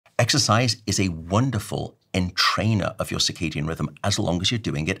Exercise is a wonderful entrainer of your circadian rhythm as long as you're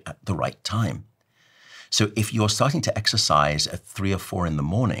doing it at the right time. So if you're starting to exercise at 3 or 4 in the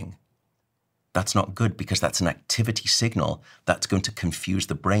morning, that's not good because that's an activity signal that's going to confuse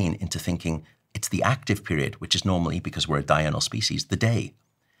the brain into thinking it's the active period, which is normally, because we're a diurnal species, the day.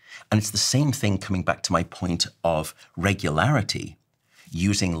 And it's the same thing coming back to my point of regularity,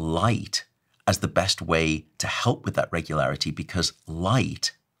 using light as the best way to help with that regularity, because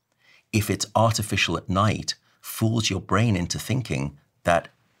light, if it's artificial at night, fools your brain into thinking that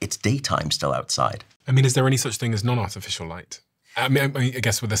it's daytime still outside. I mean, is there any such thing as non-artificial light? I mean, I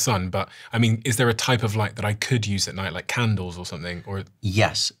guess with the sun, but I mean, is there a type of light that I could use at night, like candles or something? Or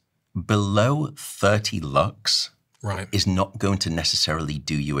yes, below 30 lux is not going to necessarily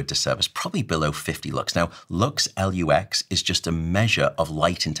do you a disservice, probably below 50 lux. Now, lux, L-U-X, is just a measure of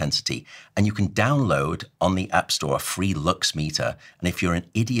light intensity, and you can download on the App Store a free lux meter. And if you're an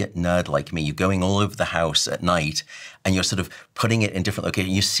idiot nerd like me, you're going all over the house at night, and you're sort of putting it in different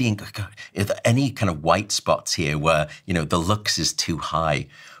locations, you're seeing, God, are there any kind of white spots here where, you know, the lux is too high?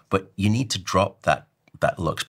 But you need to drop that lux.